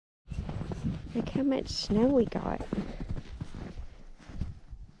Look how much snow we got.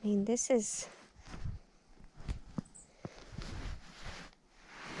 I mean, this is...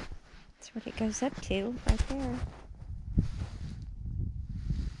 That's what it goes up to right there.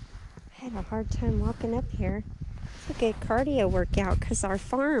 I had a hard time walking up here. It's a good cardio workout because our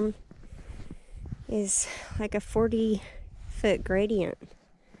farm is like a 40-foot gradient.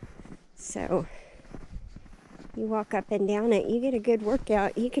 So you walk up and down it, you get a good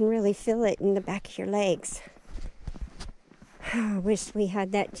workout. You can really feel it in the back of your legs. I wish we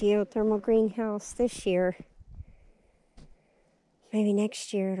had that geothermal greenhouse this year. Maybe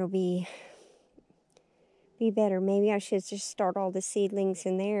next year it'll be better. Maybe I should just start all the seedlings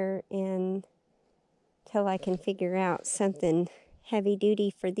in there and till I can figure out something heavy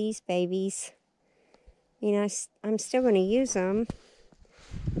duty for these babies. You know, I'm still going to use them.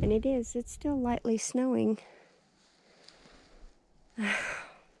 And it's still lightly snowing.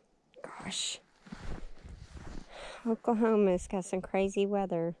 Gosh. Oklahoma's got some crazy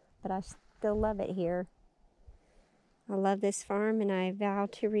weather, but I still love it here. I love this farm and I vow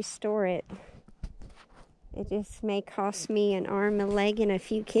to restore it. It just may cost me an arm, a leg, and a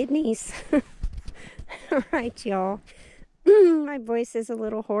few kidneys. All right, y'all. My voice is a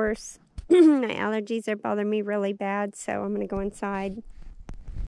little hoarse. My allergies are bothering me really bad, so I'm going to go inside